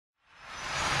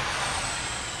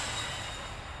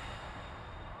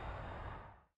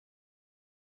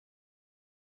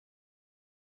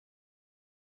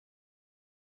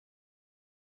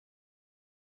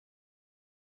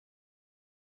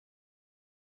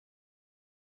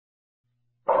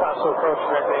PASO approach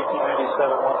direct 1897,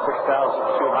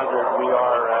 16,200. We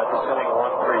are descending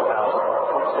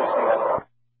 13,000,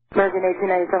 160. American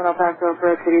 1897 El Paso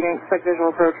approach, good evening. Expect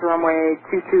visual approach runway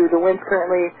 22. The wind's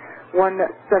currently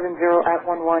 170 at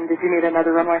 11. Did you need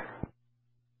another runway?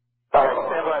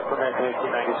 Stand by for American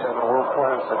 1897. We'll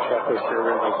plan some checklist here.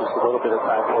 We're going to make just a little bit of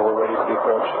time before we're ready to be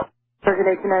approached.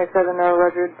 American 1897,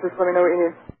 Roger. Just let me know what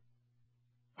you need.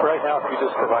 Right now, if you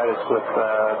just provide us with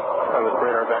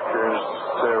radar vectors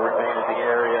to remain in the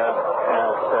area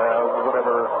and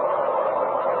whatever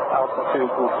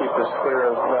altitude will keep us clear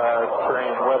of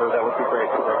terrain and weather, that would be great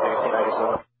for American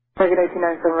 1897. American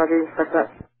 1897, Roger. You expect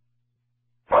that.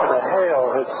 The hail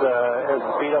has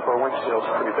beat up our windshields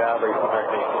pretty badly for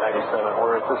American 1897,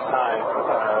 where at this time we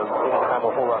don't have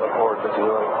a whole lot of forward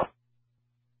visibility.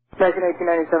 American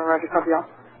 1897, Roger. Copy all.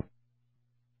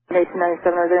 1897,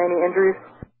 are there any injuries?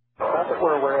 Not that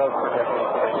we're aware of for American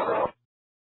 1897.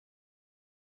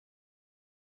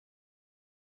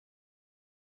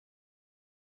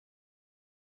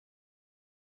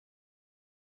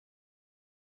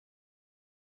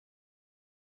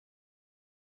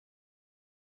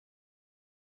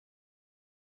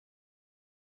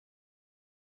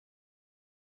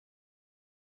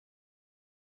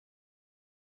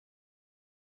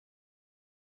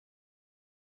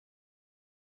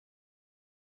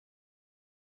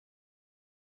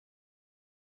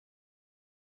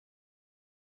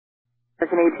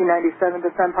 American 1897,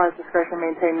 descend pilot's discretion,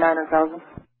 maintain 9,000.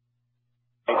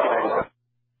 1897.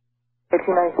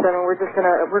 1897, we're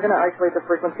gonna isolate the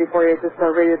frequency for you, just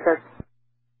radio check.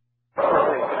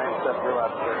 1897, you're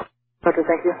last clear. Okay,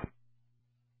 thank you.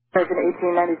 American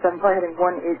 1897, flight heading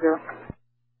 180.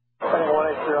 Heading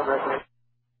 180, American.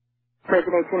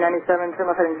 American 1897,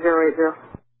 turn left heading 080.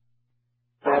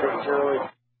 Heading 080,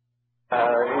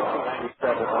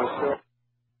 1897, we still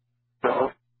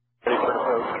ready for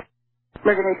approach.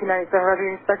 American 1897, Roger,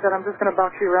 you expect that. I'm just going to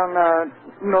box you around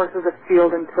north of the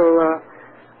field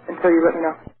until you let me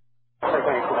know.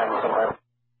 American 1897,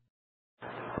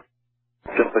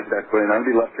 Just like that, Quinn. I'm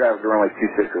left traffic runway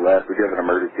 26 or less. We do have an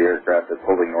emergency aircraft that's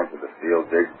holding north of the field.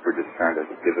 We're just trying to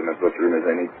give them as much room as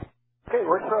they need. Okay,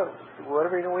 we're close.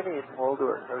 Whatever we need, we'll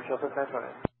do it. No shelter fence on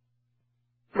it.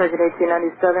 American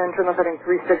 1897, turn left heading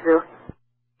 360.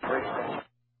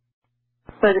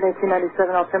 American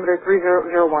 1897, altimeter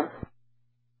 3001.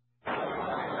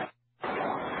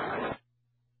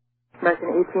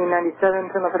 American 1897,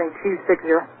 turn left heading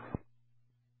 260.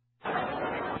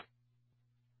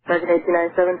 American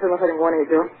 1897, turn left heading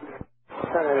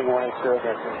 180. Turn heading 180,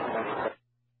 American 1897.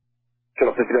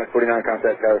 Shuttle 5949,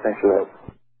 contact tower. Thanks for the help.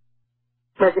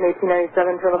 American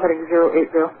 1897, turn left heading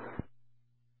 080.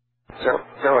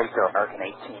 080, American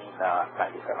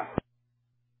 1897.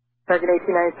 American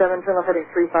 1897, turn left heading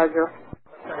 350.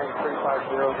 Turn heading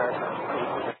 350,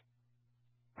 American 1897.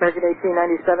 American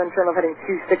 1897, turn left heading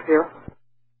 260.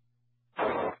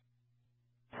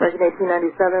 American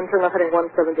 1897, turn left heading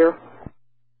 170.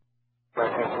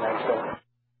 American 1897.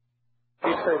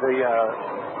 You say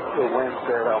the winds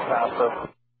there at El Paso?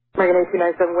 American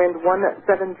 1897, wind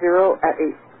 170 at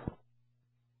 8.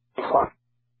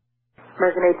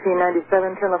 American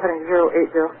 1897, turn left heading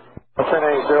 080. Turn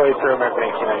heading 080, American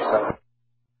 1897.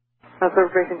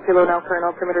 Observation kilo now, current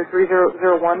altimeter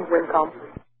 3001, wind calm.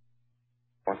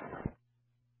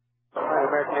 Alright,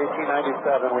 American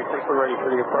 1897, we think we're ready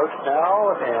for the approach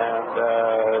now, and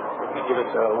we can give it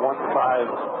a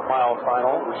 1.5-mile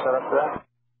final. We're set up for that.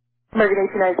 American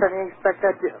 1897, you expect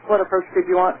that? What approach did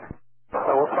you want?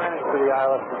 We're planning for the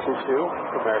ILS for 22,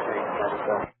 American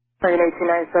 1897. American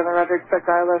 1897, Roger, expect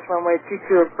ILS runway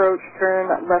 22 approach, turn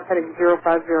left heading 050.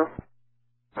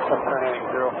 Turn heading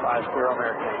 050,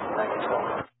 American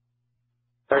 1897.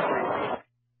 American 1897.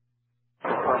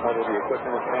 Confirm whether the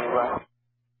equipment is standing by.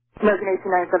 American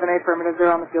 1897, affirmative,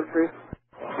 they're on the field for you.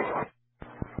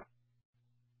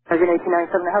 American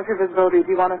 1897, how's your visibility? Do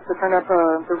you want us to turn up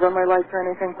the runway lights or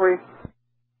anything for you?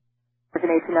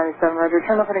 American 1897, Roger,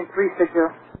 turn left heading 360.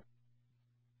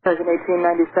 American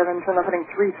 1897, turn left heading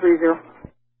 330.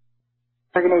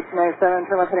 American 1897,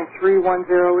 turn left heading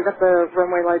 310. We got the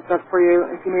runway lights up for you.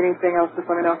 If you need anything else, just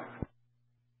let me know.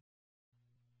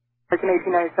 American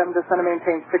 1897, descend and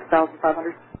maintain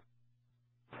 6,500.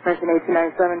 American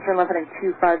 1897, turn left heading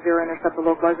 250, intercept the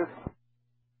localizer.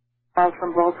 Miles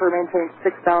from Baltimore, maintain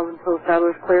 6,000 till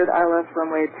established, cleared ILS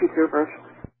runway 22 approach.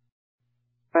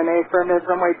 And affirmative,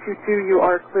 runway 22, you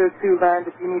are cleared to land.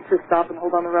 If you need to stop and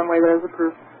hold on the runway, that is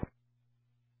approved.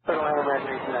 American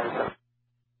 1897.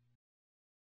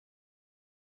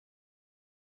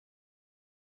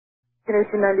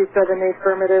 1897,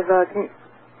 affirmative,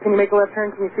 can you make a left turn?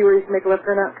 Can you see where you can make a left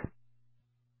turn at?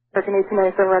 American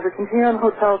 1897, Roger. Continue on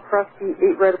Hotel across the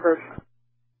 8 right approach.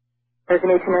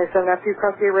 American 1897, after you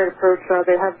cross the 8 right approach,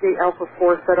 they have gate Alpha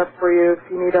 4 set up for you. If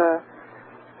you need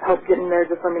help getting there,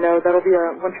 just let me know. That'll be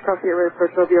once you cross the 8 right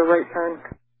approach, there'll be a right turn.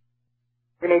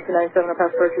 American 1897, El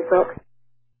Paso, are you still up?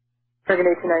 American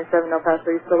 1897, El Paso,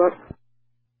 are you still up?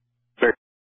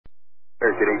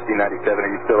 American 1897,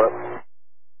 are you still up?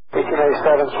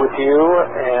 1897's with you,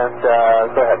 and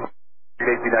go ahead.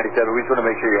 1897, we just want to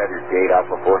make sure you have your gate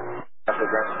Alpha 4.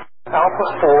 Alpha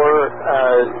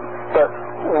 4, but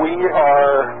we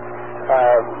are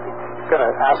going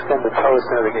to ask them to tow us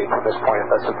into the gate from this point, if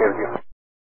that's okay with you.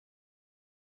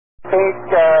 I think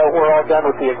we're all done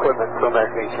with the equipment for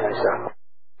American 1897.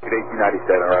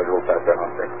 1897, Roger, we'll pass that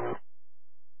on, sir.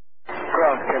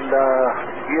 Ground, can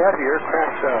you have the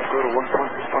aircraft go to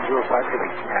 1.6.05 for the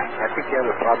I think you have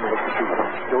a problem with the filter.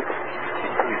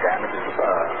 It's pretty damaged.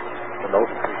 The nose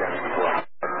is pretty damaged as well.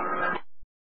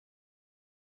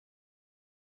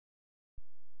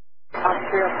 Top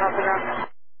 3 on top of that.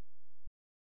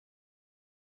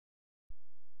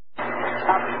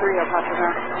 Top 3 on top of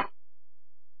that.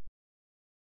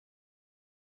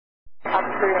 Top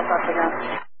 3 on top of that.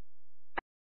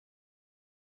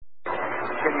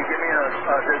 Can you give me a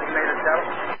designated channel?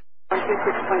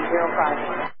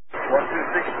 126.05.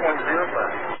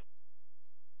 126.05.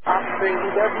 Top 3, he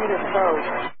does need a tow.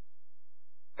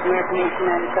 American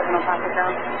 1897 on top of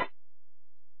that.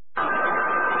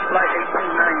 Flight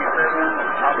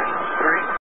 1897, option 3.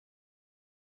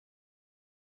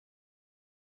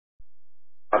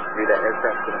 Option 3, that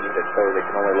aircraft's going to need a tow. They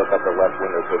can only look out the left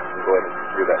window, so you can go ahead and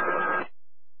do that for them.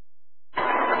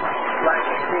 Flight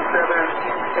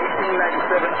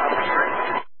 1897, option 3.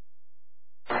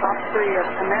 Top 3 of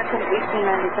American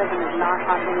 1897 is not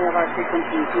on any of our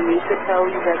frequencies. You need to tow,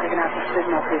 you guys are going to have to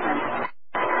signal to them.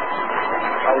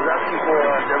 I was asking for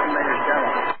a designated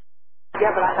channel.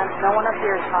 Yeah, but no one up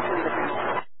here is talking to them.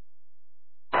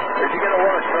 Is he going to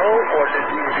want to tow, or is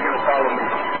he going to follow me?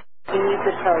 He needs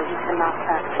a tow, he cannot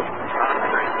pass.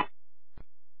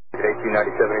 1897,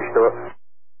 are you still up?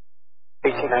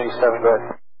 1897, go ahead.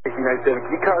 1897,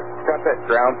 can you got that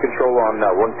ground control on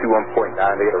 121.9?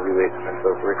 They got to relay some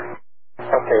info for you.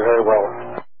 Okay, very well.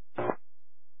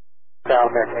 Down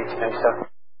American 1897.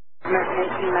 American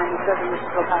 1897, this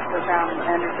is El Paso down.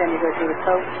 I understand you guys need a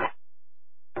tow.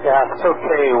 Yeah, it's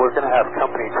okay. We're going to have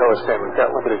company tow us in. We've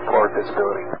got limited port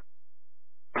visibility.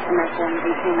 American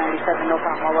 1897, no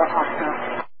problem. I'll let Ops know.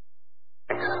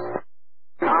 Thanks.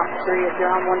 Ops 3, if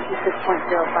you're on 126.05,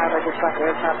 I just got the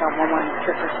aircraft on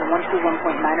 116, so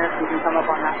 121.9er, so you can come up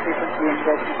on that frequency and you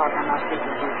guys can talk on that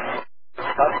frequency.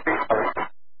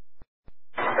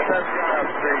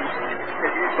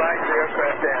 If you find the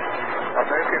aircraft at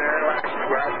American Airlines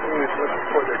ground crew is looking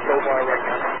for their tow bar right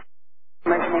now.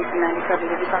 American 1897,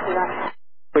 did you copy that?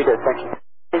 We did, thank you.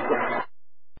 Thank you.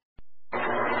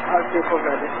 Our vehicle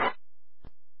ready.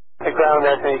 Hey, ground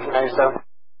American 1897.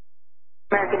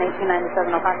 American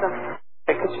 1897, El Paso.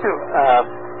 Hey, could you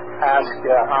ask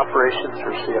operations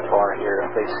or CFR here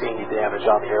if they see any damage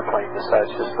on the airplane besides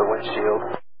just the windshield?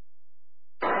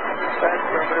 Thanks,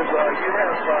 Primitive. You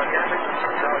have damage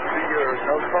to your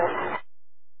nose cone?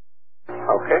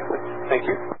 Okay, thank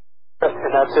you.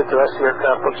 And that's it, the rest of the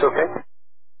aircraft looks okay?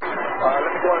 Let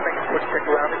me go and make a quick check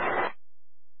around it.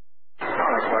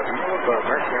 That's why we know the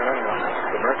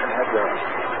American had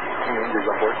any injuries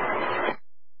on board.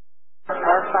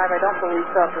 R5, I don't believe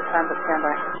so at this time, but stand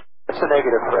by. It's a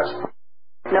negative for us.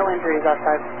 No injuries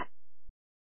outside.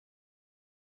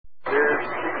 There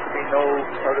seems to be no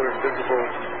other visible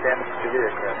damage to the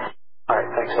aircraft. All right,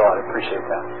 thanks a lot. I appreciate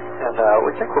that. And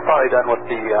we think we're probably done with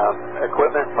the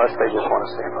equipment unless they just want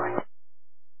to stand by.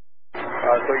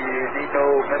 So you need no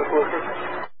medical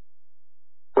assistance?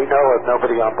 We know of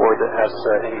nobody on board that has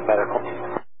any medical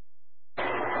needs.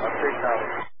 Update now.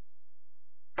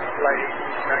 Flight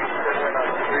 1897 on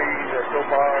 3, so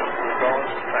far, zone,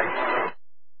 nice.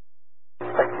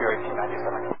 Thank you,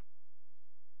 1897.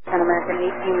 And American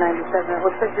 1897, it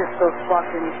looks like you're still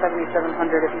squawking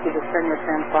 7700. If you could just turn your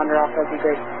transponder off, that'd be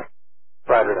great.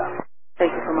 Roger that.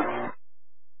 Thank you so much.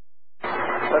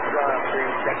 Let's run on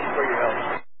 3. Thank you for your help.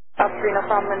 Up 3, no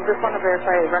problem. And just want to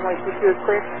verify runway 22 is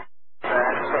clear.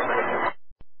 That's affirmative.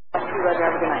 Up 2, Roger.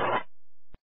 Have a good night.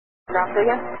 Ground say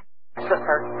again?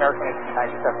 American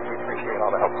 1897, we appreciate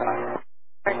all the help tonight.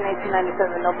 American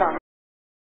 1897, no problem.